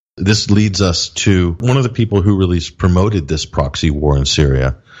this leads us to one of the people who really promoted this proxy war in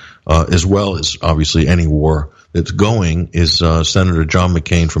Syria, as well as obviously any war that's going, is Senator John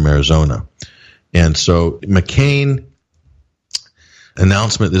McCain from Arizona. And so McCain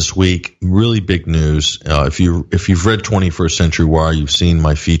announcement this week, really big news. If you've read 21st Century Wire, you've seen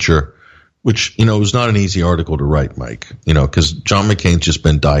my feature, which, was not an easy article to write, Mike, because John McCain's just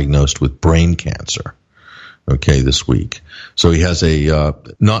been diagnosed with brain cancer. Okay, this week. So he has a,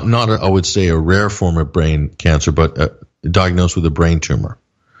 I would say a rare form of brain cancer, but diagnosed with a brain tumor,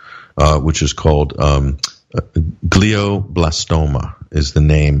 which is called, glioblastoma is the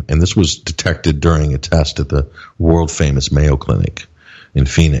name. And this was detected during a test at the world famous Mayo Clinic in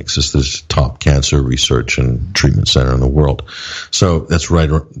Phoenix. It's the top cancer research and treatment center in the world. So that's right,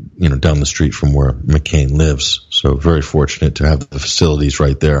 down the street from where McCain lives. So very fortunate to have the facilities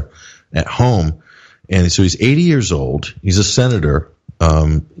right there at home. And so he's 80 years old. He's a senator.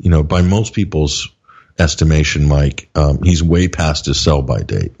 By most people's estimation, Mike, he's way past his sell-by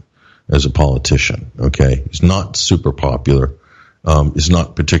date as a politician. Okay. He's not super popular. He's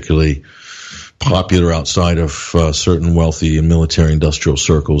not particularly popular outside of certain wealthy and military industrial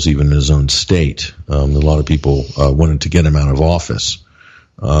circles, even in his own state. A lot of people wanted to get him out of office.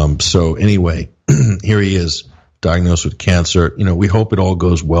 So anyway, here he is, diagnosed with cancer. We hope it all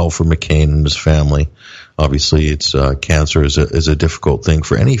goes well for McCain and his family. Obviously, it's cancer is a difficult thing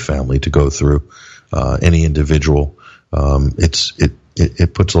for any family to go through, any individual.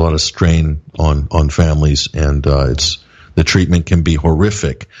 It puts a lot of strain on families, and the treatment can be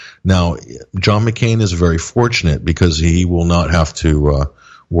horrific. Now, John McCain is very fortunate because he will not have to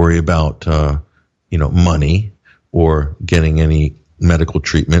worry about money or getting any medical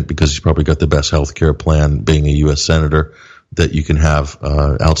treatment, because he's probably got the best health care plan, being a U.S. senator, that you can have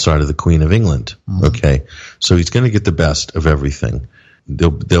outside of the Queen of England. Mm-hmm. Okay, so he's going to get the best of everything.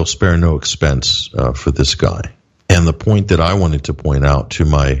 They'll spare no expense for this guy. And the point that I wanted to point out to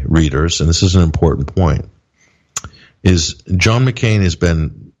my readers, and this is an important point, is John McCain has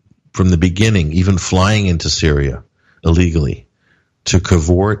been, from the beginning, even flying into Syria illegally to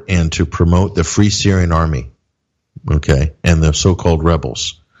cavort and to promote the Free Syrian Army, okay, and the so-called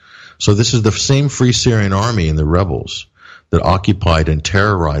rebels. So this is the same Free Syrian Army and the rebels that occupied and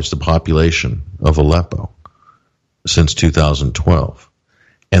terrorized the population of Aleppo since 2012.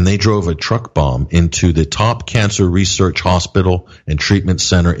 And they drove a truck bomb into the top cancer research hospital and treatment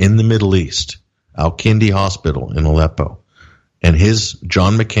center in the Middle East, Al-Kindi Hospital in Aleppo. And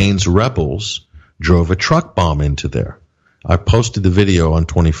John McCain's rebels drove a truck bomb into there. I posted the video on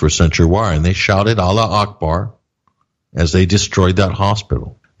 21st Century Wire, and they shouted Allah Akbar as they destroyed that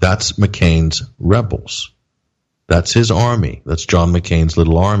hospital. That's McCain's rebels. That's his army. That's John McCain's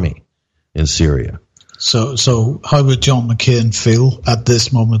little army in Syria. So how would John McCain feel at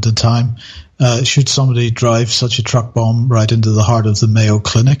this moment in time? Should somebody drive such a truck bomb right into the heart of the Mayo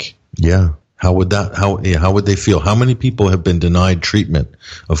Clinic? Yeah. How would they feel? How many people have been denied treatment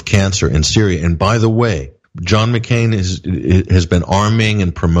of cancer in Syria? And by the way, John McCain has been arming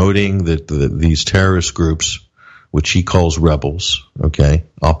and promoting these terrorist groups, which he calls rebels, okay,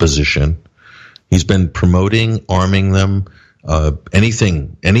 opposition. He's been promoting, arming them,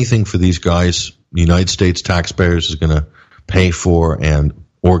 anything for these guys. The United States taxpayers is going to pay for and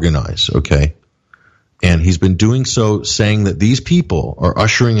organize, okay? And he's been doing so, saying that these people are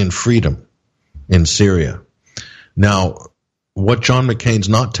ushering in freedom in Syria. Now, what John McCain's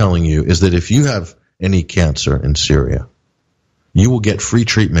not telling you is that if you have any cancer in Syria, you will get free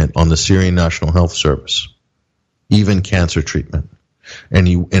treatment on the Syrian National Health Service, even cancer treatment. And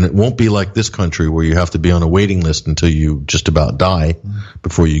it won't be like this country where you have to be on a waiting list until you just about die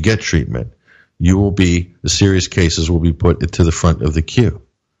before you get treatment. The serious cases will be put to the front of the queue.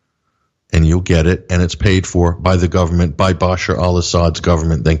 And you'll get it, and it's paid for by the government, by Bashar al-Assad's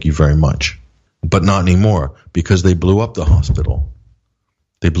government, thank you very much. But not anymore, because they blew up the hospital.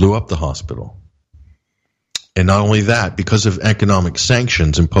 And not only that, because of economic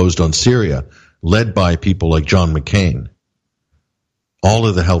sanctions imposed on Syria, led by people like John McCain, all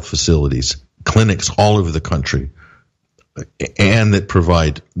of the health facilities, clinics all over the country, and that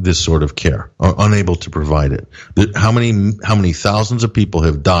provide this sort of care are unable to provide it. How many thousands of people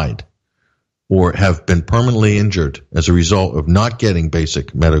have died or have been permanently injured as a result of not getting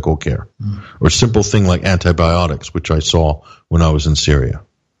basic medical care, or simple thing like antibiotics, which I saw when I was in Syria.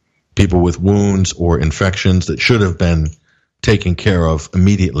 People with wounds or infections that should have been taken care of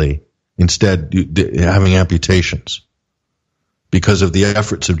immediately, instead having amputations because of the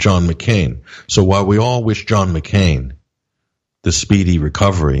efforts of John McCain. So while we all wish John McCain the speedy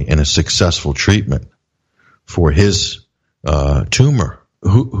recovery and a successful treatment for his tumor,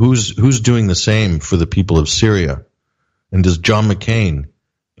 who's doing the same for the people of Syria? And does John McCain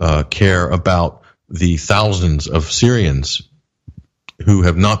care about the thousands of Syrians who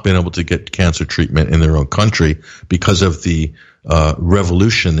have not been able to get cancer treatment in their own country because of the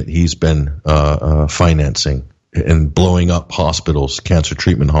revolution that he's been financing and blowing up hospitals, cancer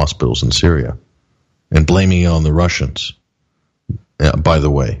treatment hospitals in Syria, and blaming it on the Russians? By the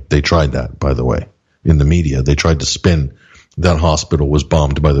way, they tried that, by the way, in the media. They tried to spin that hospital was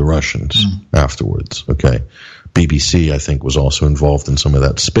bombed by the Russians afterwards, okay? BBC, I think, was also involved in some of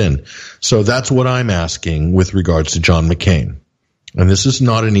that spin. So that's what I'm asking with regards to John McCain. And this is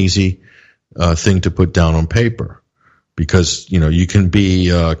not an easy thing to put down on paper because, you know, you can be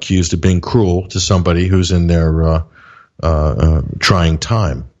accused of being cruel to somebody who's in their trying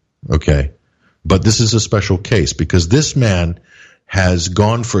time, okay? But this is a special case because this man has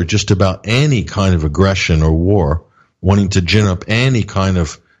gone for just about any kind of aggression or war, wanting to gin up any kind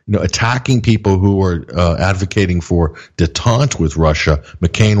of, you know, attacking people who are advocating for détente with Russia.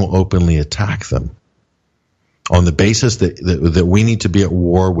 McCain will openly attack them on the basis that we need to be at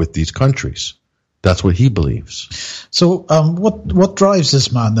war with these countries. That's what he believes. So what drives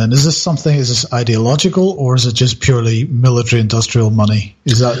this man then? Is this ideological, or is it just purely military industrial money?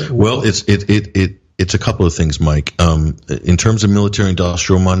 Is that well, it's a couple of things, Mike. In terms of military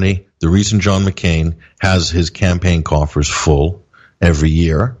industrial money, the reason John McCain has his campaign coffers full every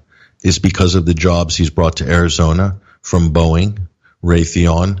year is because of the jobs he's brought to Arizona from Boeing,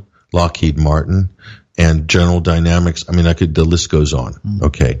 Raytheon, Lockheed Martin, and General Dynamics. I mean, the list goes on.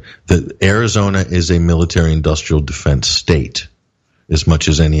 Okay. Arizona is a military industrial defense state as much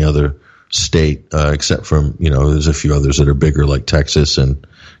as any other state, except for, you know, there's a few others that are bigger like Texas and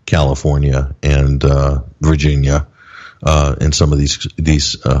California and Virginia, and some of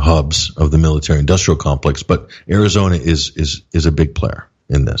these hubs of the military industrial complex. But Arizona is a big player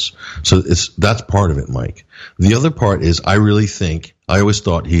in this. So that's part of it, Mike. The other part is I always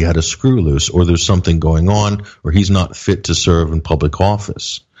thought he had a screw loose, or there's something going on, or he's not fit to serve in public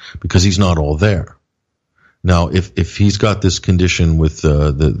office because he's not all there. Now, if he's got this condition with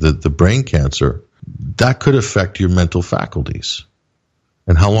the brain cancer, that could affect your mental faculties.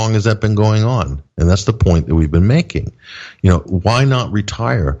 And how long has that been going on? And that's the point that we've been making. You know, why not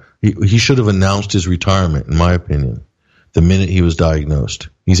retire? He should have announced his retirement, in my opinion, the minute he was diagnosed.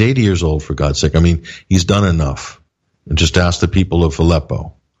 He's 80 years old, for God's sake. I mean, he's done enough. And just ask the people of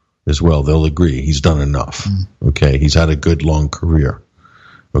Aleppo as well. They'll agree. He's done enough. Okay. He's had a good, long career.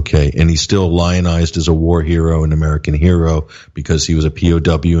 Okay. And he's still lionized as a war hero, an American hero, because he was a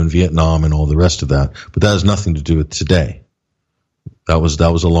POW in Vietnam and all the rest of that. But that has nothing to do with today. That was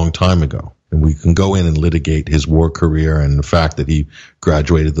a long time ago. And we can go in and litigate his war career and the fact that he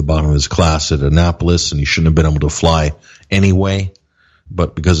graduated the bottom of his class at Annapolis and he shouldn't have been able to fly anyway.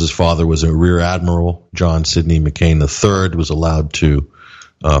 But because his father was a Rear Admiral, John Sidney McCain III was allowed to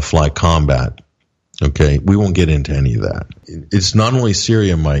fly combat. Okay, we won't get into any of that. It's not only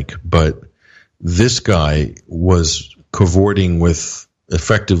Syria, Mike, but this guy was cavorting with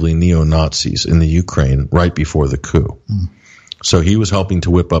effectively neo-Nazis in the Ukraine right before the coup. So he was helping to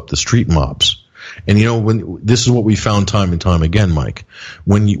whip up the street mobs. And you know, this is what we found time and time again, Mike.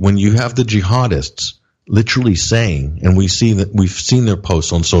 When you have the jihadists literally saying, and we've seen their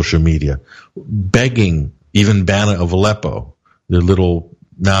posts on social media, begging even Bana of Aleppo, their little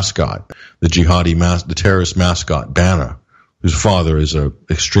mascot, the terrorist mascot, Bana, whose father is an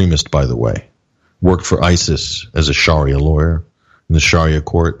extremist, by the way, worked for ISIS as a Sharia lawyer in the Sharia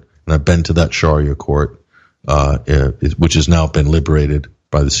court, and I've been to that Sharia court, which has now been liberated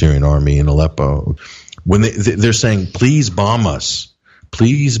by the Syrian army in Aleppo. When they're saying, please bomb us,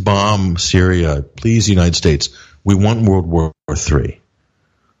 please bomb Syria, please United States, we want World War III,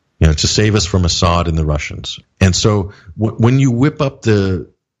 you know, to save us from Assad and the Russians. And so when you whip up the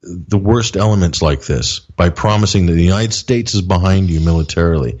worst elements like this by promising that the United States is behind you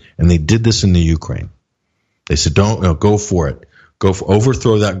militarily, and they did this in the Ukraine, they said, go for it,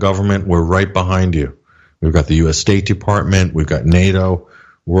 overthrow that government, we're right behind you. We've got the U.S. State Department, we've got NATO,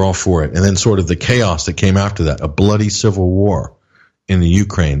 we're all for it. And then sort of the chaos that came after that, a bloody civil war in the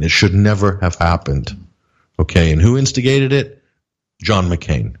Ukraine. It should never have happened. Okay, and who instigated it? John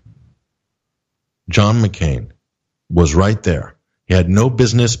McCain. John McCain was right there. He had no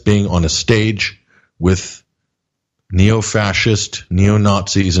business being on a stage with neo-fascist,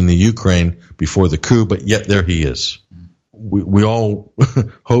 neo-Nazis in the Ukraine before the coup, but yet there he is. We all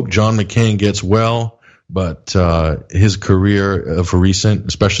hope John McCain gets well, but his career of recent,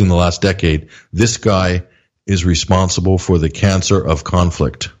 especially in the last decade, this guy is responsible for the cancer of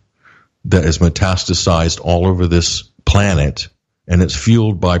conflict that is metastasized all over this planet and it's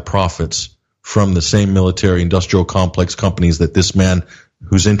fueled by profits from the same military industrial complex companies that this man,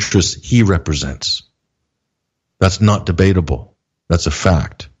 whose interests he represents. That's not debatable. That's a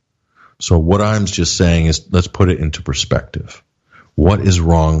fact. So what I'm just saying is, let's put it into perspective. What is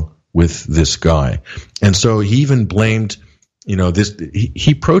wrong with this guy? And so he even blamed, this.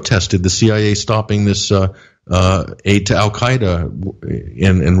 He protested the CIA stopping this aid to Al Qaeda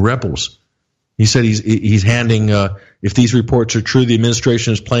and rebels. He said he's handing. If these reports are true, the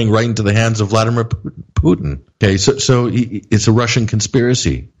administration is playing right into the hands of Vladimir Putin. Okay, so it's a Russian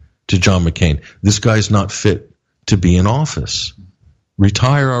conspiracy to John McCain. This guy's not fit to be in office.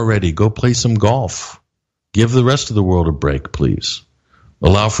 Retire already. Go play some golf. Give the rest of the world a break, please.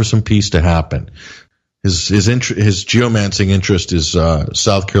 Allow for some peace to happen. His geomancing interest is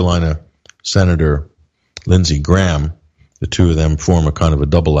South Carolina Senator Lindsey Graham. The two of them form a kind of a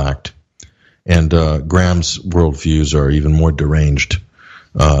double act. And Graham's worldviews are even more deranged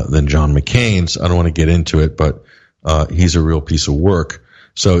than John McCain's. I don't want to get into it, but he's a real piece of work.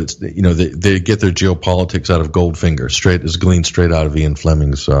 So it's they get their geopolitics out of Goldfinger, gleaned straight out of Ian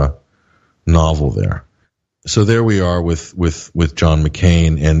Fleming's novel there. So there we are with John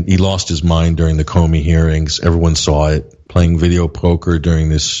McCain, and he lost his mind during the Comey hearings. Everyone saw it, playing video poker during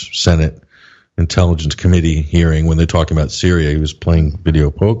this Senate Intelligence Committee hearing when they're talking about Syria. He was playing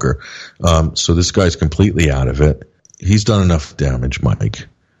video poker. So this guy's completely out of it. He's done enough damage, Mike.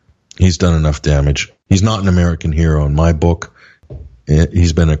 He's done enough damage. He's not an American hero in my book.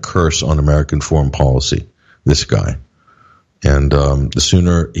 He's been a curse on American foreign policy, this guy. And the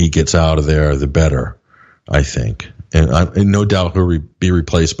sooner he gets out of there, the better, I think. And no doubt he'll be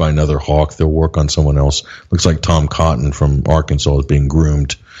replaced by another hawk. They'll work on someone else. Looks like Tom Cotton from Arkansas is being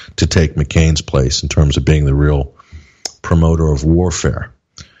groomed to take McCain's place in terms of being the real promoter of warfare,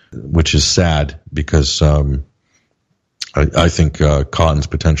 which is sad because I think Cotton's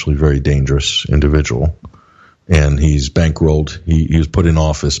potentially a very dangerous individual. And he's bankrolled. He was put in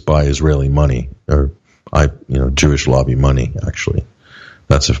office by Israeli money, or Jewish lobby money. Actually,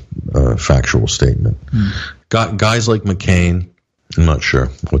 that's a factual statement. Guys like McCain, I'm not sure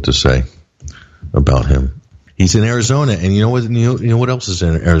what to say about him. He's in Arizona, and you know what else is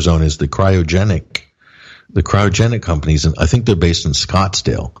in Arizona is the cryogenic companies, and I think they're based in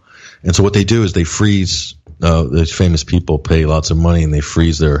Scottsdale. And so what they do is they freeze. Those famous people pay lots of money, and they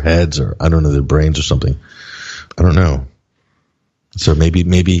freeze their heads, or I don't know, their brains or something. I don't know. So maybe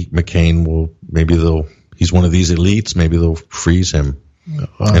McCain will. He's one of these elites. Maybe they'll freeze him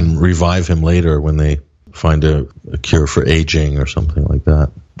and revive him later when they find a cure for aging or something like that.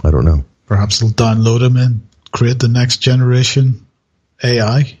 I don't know. Perhaps they'll download him and create the next generation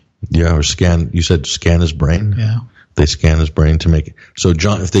AI. Yeah, or scan. You said scan his brain. Yeah, they scan his brain to make it. So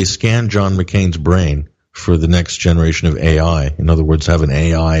if they scan John McCain's brain for the next generation of AI, in other words, have an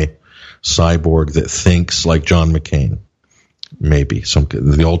AI cyborg that thinks like John McCain, maybe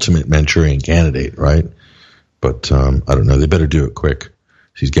the ultimate Manchurian candidate, right? But I don't know. They better do it quick.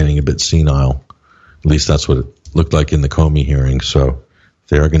 He's getting a bit senile. At least that's what it looked like in the Comey hearing. So if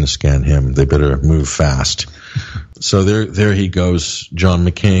they are going to scan him, they better move fast. So there he goes, John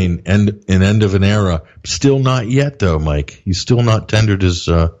McCain, an end of an era. Still not yet, though, Mike. He's still not tendered his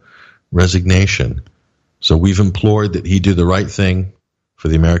resignation. So we've implored that he do the right thing for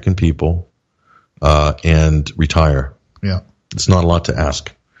the American people and retire. Yeah, it's not a lot to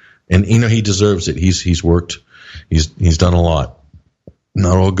ask, and he deserves it. He's worked. He's done a lot.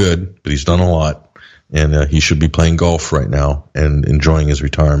 Not all good, but he's done a lot, and he should be playing golf right now and enjoying his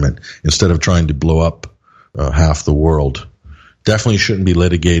retirement instead of trying to blow up half the world. Definitely shouldn't be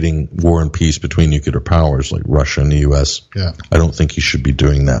litigating war and peace between nuclear powers like Russia and the U.S. Yeah, I don't think he should be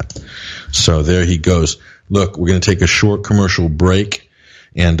doing that. So there he goes. Look, we're going to take a short commercial break.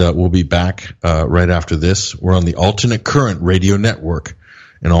 And we'll be back right after this. We're on the Alternate Current Radio Network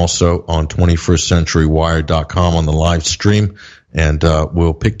and also on 21stCenturyWire.com on the live stream. And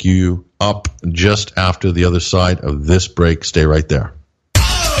we'll pick you up just after the other side of this break. Stay right there.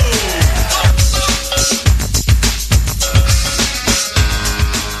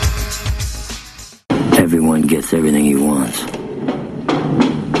 Everyone gets everything he wants.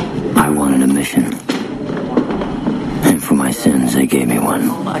 I wanted a mission. And for my sins, they gave me one.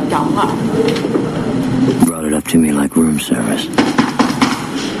 Brought it up to me like room service.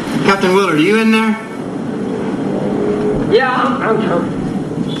 Captain Willard, are you in there? Yeah, I'm here.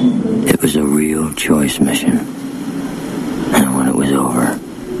 It was a real choice mission. And when it was over,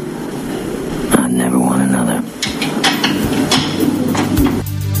 I'd never want another.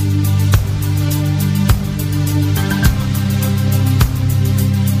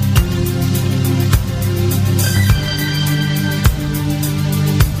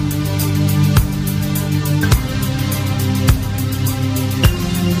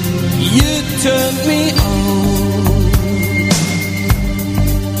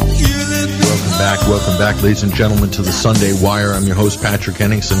 Welcome back, ladies and gentlemen, to the Sunday Wire. I'm your host, Patrick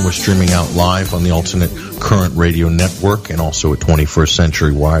Henningsen. We're streaming out live on the Alternate Current Radio Network and also at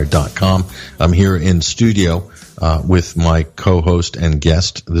 21stCenturyWire.com. I'm here in studio with my co-host and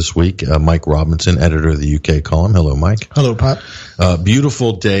guest this week, Mike Robinson, editor of the UK column. Hello, Mike. Hello, Pat.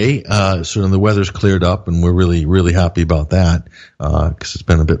 Beautiful day. So the weather's cleared up, and we're really, really happy about that because it's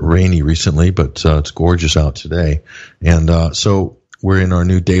been a bit rainy recently, but it's gorgeous out today. And so we're in our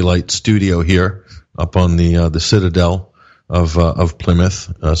new daylight studio here up on the Citadel of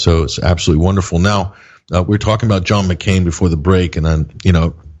Plymouth. So it's absolutely wonderful. Now, we're talking about John McCain before the break, and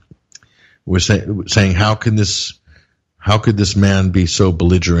then, we're saying how could this man be so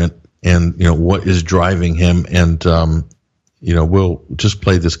belligerent, and what is driving him, and we'll just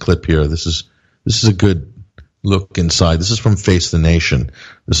play this clip here. This is a good look inside. This is from Face the Nation.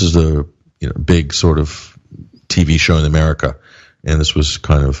 This is the big sort of TV show in America, and this was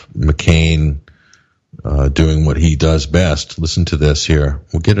kind of McCain doing what he does best. Listen to this here.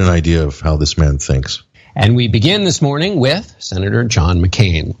 We'll get an idea of how this man thinks. And we begin this morning with Senator John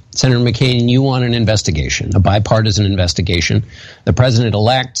McCain. Senator McCain, you want an investigation, a bipartisan investigation. The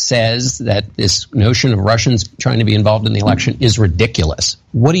president-elect says that this notion of Russians trying to be involved in the election is ridiculous.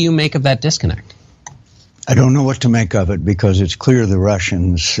 What do you make of that disconnect? I don't know what to make of it because it's clear the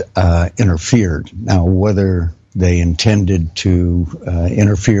Russians interfered. Now, whether they intended to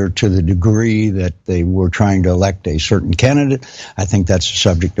interfere to the degree that they were trying to elect a certain candidate, I think that's a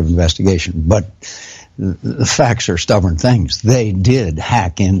subject of investigation. But the facts are stubborn things. They did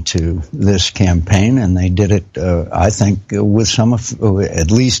hack into this campaign, and they did it, I think, with some,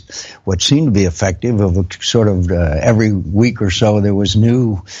 at least what seemed to be effective, of a sort of every week or so there was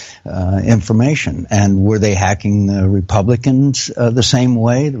new information. And were they hacking the Republicans the same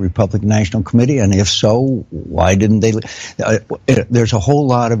way, the Republican National Committee? And if so, why didn't they? There's a whole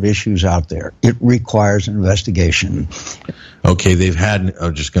lot of issues out there. It requires an investigation. Okay, they've had,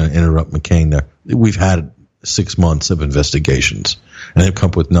 I'm just going to interrupt McCain there. We've had 6 months of investigations, and they've come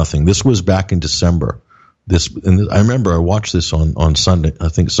up with nothing. This was back in December. I remember I watched this on Sunday, I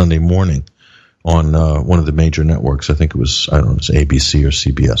think Sunday morning, on one of the major networks. I think it was, I don't know, it was ABC or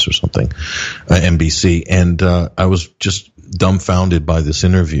CBS or something, NBC. And I was just dumbfounded by this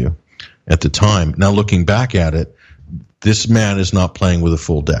interview at the time. Now, looking back at it, this man is not playing with a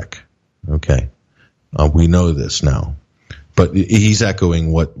full deck. Okay. We know this now. But he's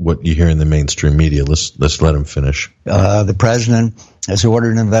echoing what you hear in the mainstream media. Let's let him finish. The president has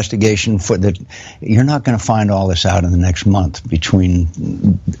ordered an investigation for that. You're not going to find all this out in the next month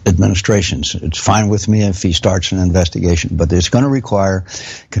between administrations. It's fine with me if he starts an investigation, but it's going to require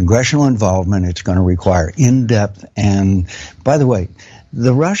congressional involvement. It's going to require in-depth. And by the way,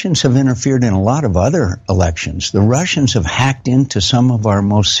 the Russians have interfered in a lot of other elections. The Russians have hacked into some of our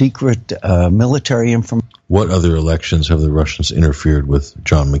most secret military information. What other elections have the Russians interfered with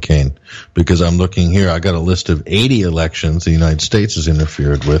John McCain? Because I'm looking here, I got a list of 80 elections the United States has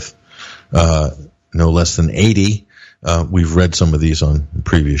interfered with, no less than 80. We've read some of these on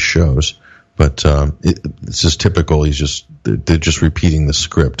previous shows, but it's just typical. They're just repeating the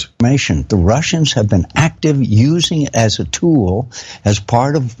script. The Russians have been active, using it as a tool, as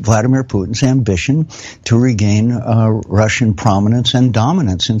part of Vladimir Putin's ambition to regain Russian prominence and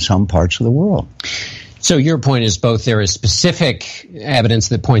dominance in some parts of the world. So your point is both there is specific evidence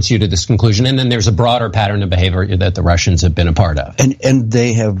that points you to this conclusion, and then there's a broader pattern of behavior that the Russians have been a part of. And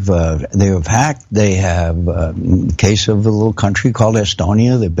they have hacked. They have case of a little country called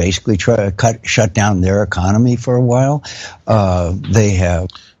Estonia. They basically shut down their economy for a while. They have.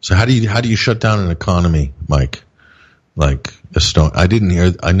 So how do you shut down an economy, Mike? Like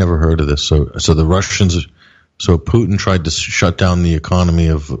Estonia? I never heard of this. So the Russians. So Putin tried to shut down the economy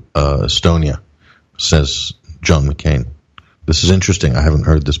of Estonia, says John McCain. This is interesting. I haven't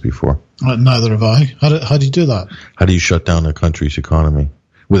heard this before. Neither have I. How do you do that? How do you shut down a country's economy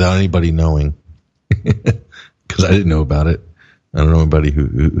without anybody knowing? Because I didn't know about it. I don't know anybody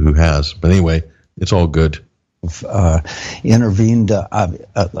who has. But anyway, it's all good. Intervened.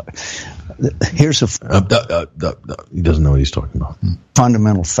 Here's a he doesn't know what he's talking about.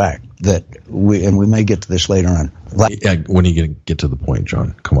 Fundamental fact that we may get to this later on. Yeah, when are you going to get to the point,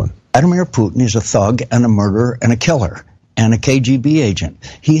 John? Come on. Vladimir Putin is a thug and a murderer and a killer and a KGB agent.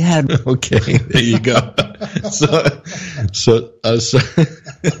 He had. Okay, there you go. So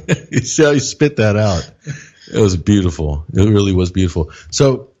you see how you spit that out? It was beautiful. It really was beautiful.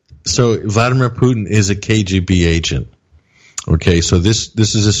 So Vladimir Putin is a KGB agent. Okay, so this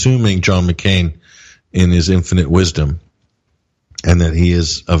is assuming John McCain, in his infinite wisdom, and that he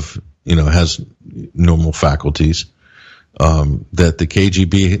is has normal faculties, that the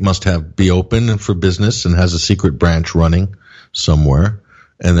KGB must be open for business and has a secret branch running somewhere,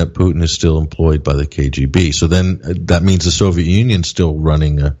 and that Putin is still employed by the KGB. So then that means the Soviet Union's still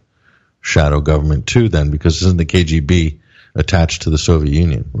running a shadow government too, then, because isn't the KGB attached to the Soviet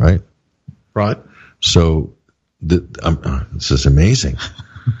Union, right? Right. So this is amazing.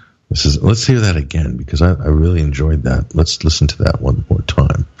 Let's hear that again, because I really enjoyed that. Let's listen to that one more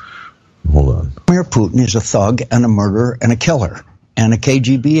time. Hold on. Vladimir Putin is a thug and a murderer and a killer and a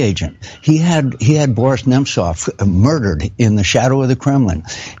KGB agent. He had Boris Nemtsov murdered in the shadow of the Kremlin.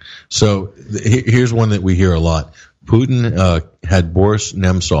 So here's one that we hear a lot. Putin had Boris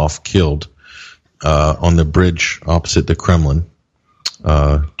Nemtsov killed on the bridge opposite the Kremlin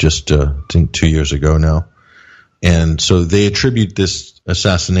just I think 2 years ago now. And so they attribute this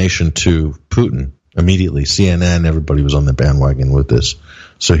assassination to Putin immediately. CNN, everybody was on the bandwagon with this.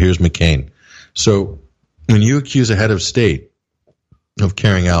 So here's McCain. So when you accuse a head of state of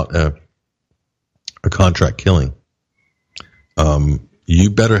carrying out a contract killing, you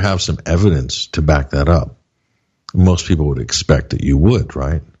better have some evidence to back that up. Most people would expect that you would,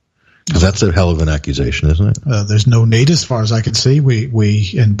 right? Because that's a hell of an accusation, isn't it? There's no need, as far as I can see.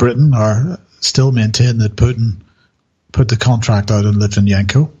 We in Britain are still maintain that Putin put the contract out on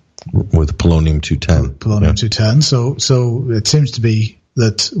Litvinenko with polonium-210. Polonium-210. So it seems to be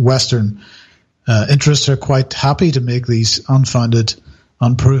that Western interests are quite happy to make these unfounded,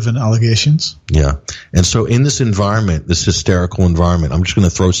 unproven allegations. Yeah. And so in this environment, this hysterical environment, I'm just going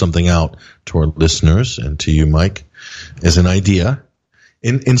to throw something out to our listeners and to you, Mike, as an idea.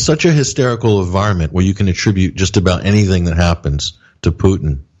 In such a hysterical environment where you can attribute just about anything that happens to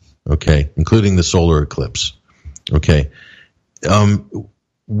Putin, okay, including the solar eclipse, okay,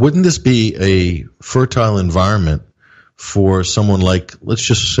 wouldn't this be a fertile environment for someone like, let's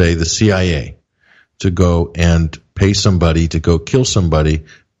just say, the CIA to go and pay somebody to go kill somebody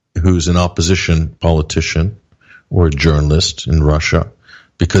who's an opposition politician or a journalist in Russia,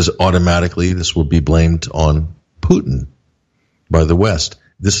 because automatically this will be blamed on Putin by the West?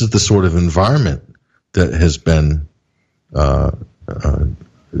 This is the sort of environment that has been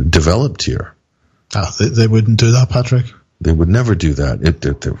developed here. They wouldn't do that, Patrick. They would never do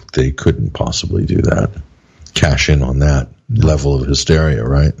that. They couldn't possibly do that. Cash in on that level of hysteria,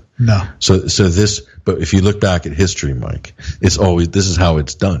 right? No. So this, but if you look back at history, Mike, this is how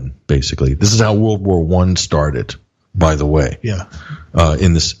it's done, basically. This is how World War I started, by the way. Yeah.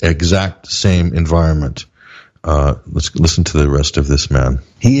 In this exact same environment. Let's listen to the rest of this man.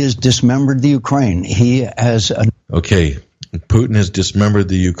 He has dismembered the Ukraine. Okay, Putin has dismembered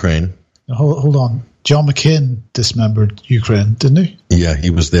the Ukraine. Hold on. John McCain dismembered Ukraine, didn't he? Yeah,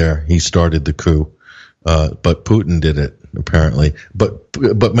 he was there. He started the coup. But Putin did it, apparently. But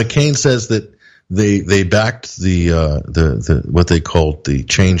McCain says that they backed the what they called the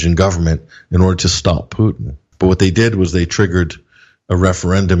change in government in order to stop Putin. But what they did was they triggered a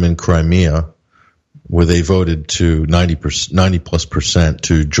referendum in Crimea where they voted to 90+%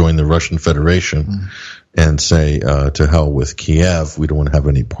 to join the Russian Federation and say, to hell with Kiev, we don't want to have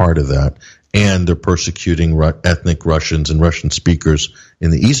any part of that. And they're persecuting ethnic Russians and Russian speakers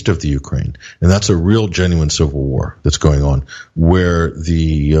in the east of the Ukraine. And that's a real genuine civil war that's going on, where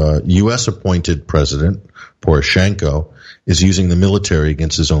the U.S. appointed president, Poroshenko, is using the military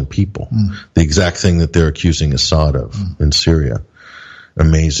against his own people. The exact thing that they're accusing Assad of in Syria.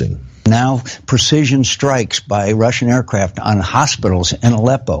 Amazing. Now, precision strikes by Russian aircraft on hospitals in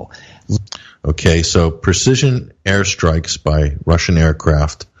Aleppo. Okay, so precision airstrikes by Russian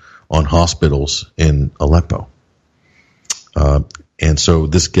aircraft on hospitals in Aleppo. And so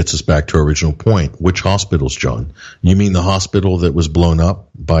this gets us back to our original point. Which hospitals, John? You mean the hospital that was blown up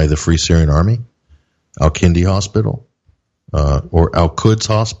by the Free Syrian Army? Al-Kindi Hospital? Or Al-Quds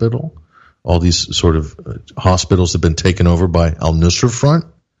Hospital? All these sort of hospitals have been taken over by Al-Nusra Front,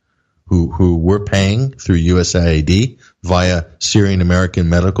 who we're paying through USAID via Syrian American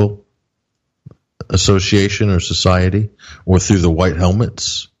Medical Association or Society, or through the White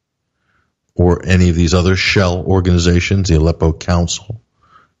Helmets, or any of these other shell organizations, the Aleppo Council,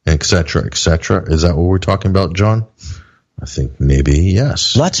 et cetera, et cetera. Is that what we're talking about, John? I think maybe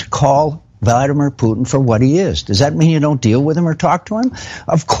yes. Let's call Vladimir Putin for what he is. Does that mean you don't deal with him or talk to him?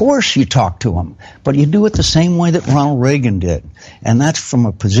 Of course you talk to him, but you do it the same way that Ronald Reagan did, and that's from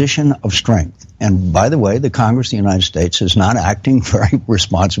a position of strength. And by the way, the Congress of the United States is not acting very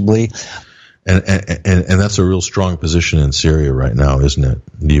responsibly. And that's a real strong position in Syria right now, isn't it?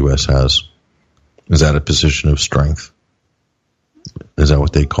 The U.S. has. Is that a position of strength? Is that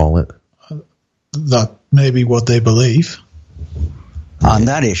what they call it? That may be what they believe. on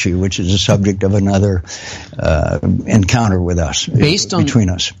that issue, which is the subject of another encounter with us, between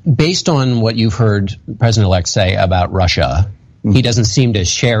us. Based on what you've heard President-elect say about Russia, he doesn't seem to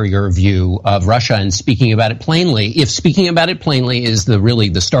share your view of Russia and speaking about it plainly. If speaking about it plainly is really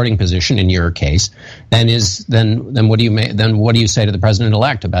the starting position in your case, then what do you say to the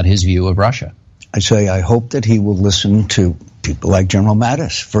President-elect about his view of Russia? I say I hope that he will listen to people like General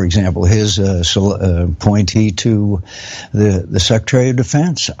Mattis, for example, his appointee to the Secretary of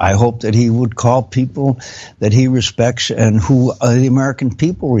Defense. I hope that he would call people that he respects and who the American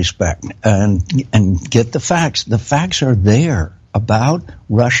people respect and get the facts. The facts are there about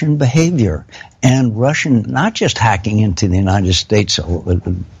Russian behavior and Russian, not just hacking into the United States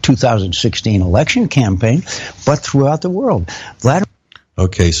 2016 election campaign, but throughout the world.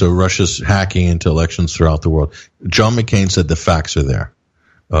 Okay, so Russia's hacking into elections throughout the world. John McCain said the facts are there.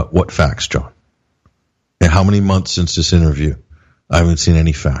 What facts, John? And how many months since this interview? I haven't seen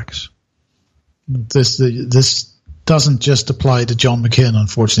any facts. This doesn't just apply to John McCain,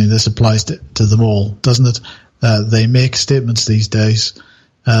 unfortunately. This applies to them all, doesn't it? They make statements these days.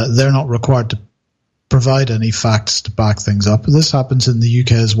 They're not required to provide any facts to back things up. This happens in the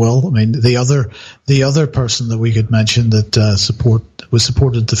UK as well. I mean, the other person that we could mention that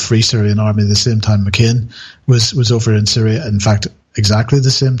supported the Free Syrian Army at the same time McCain was over in Syria. In fact, exactly the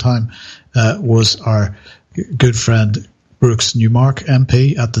same time was our good friend Brooks Newmark,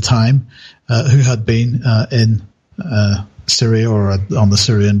 MP at the time, who had been in Syria or on the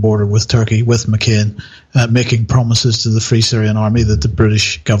Syrian border with Turkey with McCain, making promises to the Free Syrian Army that the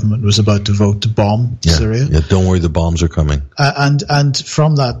British government was about to vote to bomb Syria. Yeah, don't worry, the bombs are coming. And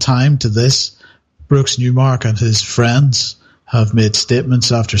from that time to this, Brooks Newmark and his friends have made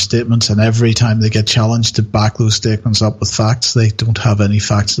statements after statements, and every time they get challenged to back those statements up with facts, they don't have any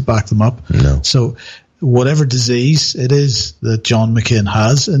facts to back them up. No. So whatever disease it is that John McCain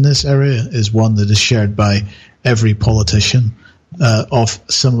has in this area is one that is shared by every politician of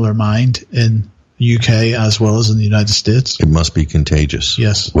similar mind in UK as well as in the United States. It must be contagious.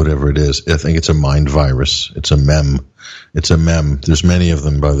 Yes. Whatever it is. I think it's a mind virus. It's a mem. There's many of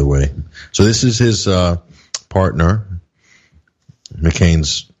them, by the way. So this is his partner,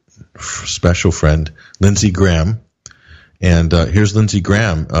 McCain's special friend, Lindsey Graham. And here's Lindsey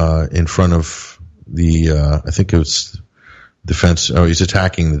Graham in front of the, I think it was defense. Oh, he's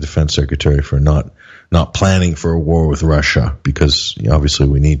attacking the defense secretary for not planning for a war with Russia, because obviously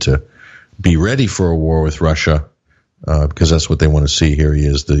we need to be ready for a war with Russia, because that's what they want to see. Here he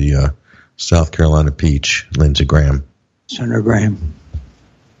is, the South Carolina peach, Lindsey Graham. Senator Graham.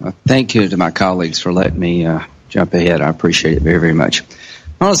 Thank you to my colleagues for letting me jump ahead. I appreciate it very, very much.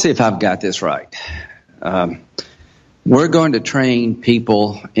 I want to see if I've got this right. We're going to train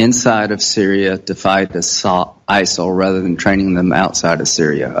people inside of Syria to fight ISIL rather than training them outside of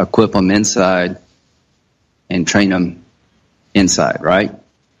Syria. Equip them inside and train them inside, right?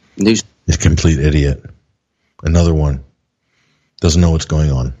 He's a complete idiot. Another one. Doesn't know what's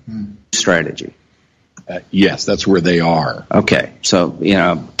going on. Strategy. Yes, that's where they are. Okay, so,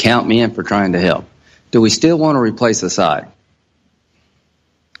 count me in for trying to help. Do we still want to replace Assad?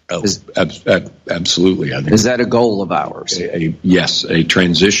 Absolutely. I think is that a goal of ours? Yes, a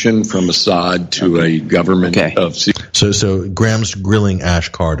transition from Assad to a government of Syria. So Graham's grilling Ash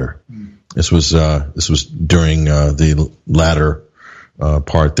Carter. This was during the latter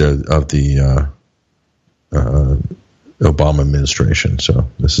part there of the Obama administration. So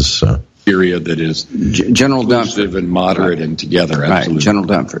this is Syria that is General Dunford and moderate and together. Absolutely, right. General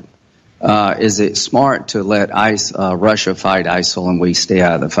Dunford. Is it smart to let Russia fight ISIL and we stay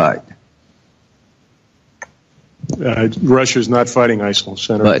out of the fight? Russia's not fighting ISIL,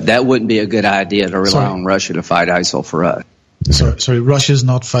 Senator. But that wouldn't be a good idea to rely on Russia to fight ISIL for us. Sorry, Russia's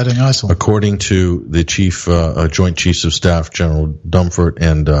not fighting ISIL. According to the Joint Chiefs of Staff, General Dunford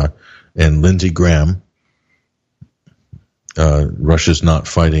and Lindsey Graham, Russia's not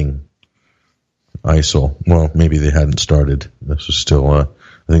fighting ISIL. Well, maybe they hadn't started. This was still, I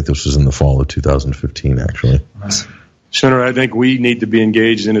think this was in the fall of 2015, actually. Senator, I think we need to be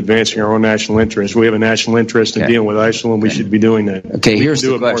engaged in advancing our own national interest. We have a national interest in dealing with ISIL, and we should be doing that. Okay, we here's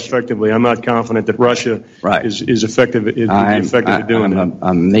can do the it question. more effectively. I'm not confident that Russia is effective. At doing that.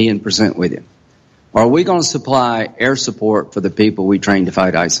 I'm 1,000,000% with you. Are we going to supply air support for the people we train to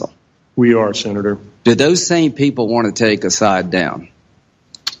fight ISIL? We are, Senator. Do those same people want to take Assad down?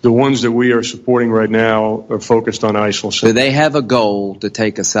 The ones that we are supporting right now are focused on ISIL. Do they have a goal to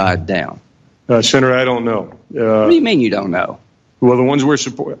take Assad down? Senator, I don't know. What do you mean you don't know? Well, the ones we're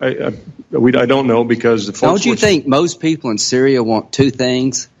supporting, I don't know because the folks. Don't you think most people in Syria want two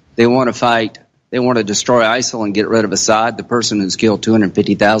things? They want to fight they want to destroy ISIL and get rid of Assad, the person who's killed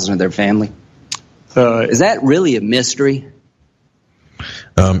 250,000 of their family? Is that really a mystery?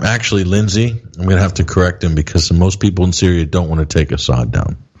 Actually, Lindsay, I'm going to have to correct him because most people in Syria don't want to take Assad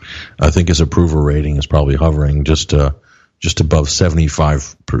down. I think his approval rating is probably hovering just above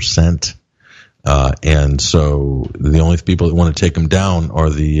 75%. And so the only people that want to take him down are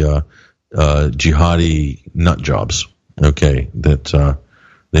the jihadi nut jobs, okay, that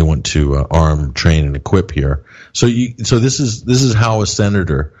they want to arm, train, and equip here. So this is how a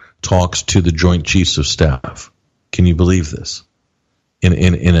senator talks to the Joint Chiefs of Staff. Can you believe this?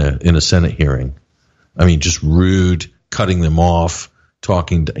 In a Senate hearing, I mean, just rude, cutting them off,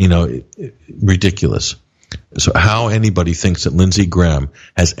 talking, ridiculous. So how anybody thinks that Lindsey Graham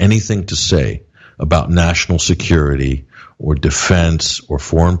has anything to say about national security or defense or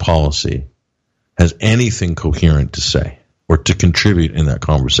foreign policy, has anything coherent to say or to contribute in that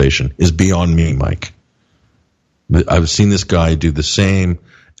conversation is beyond me, Mike. I've seen this guy do the same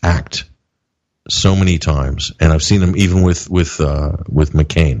act so many times, and I've seen him even with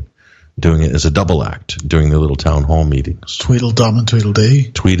McCain doing it as a double act during their little town hall meetings. Tweedledum and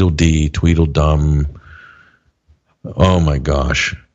Tweedledee. Tweedledee, Tweedledum. Oh my gosh.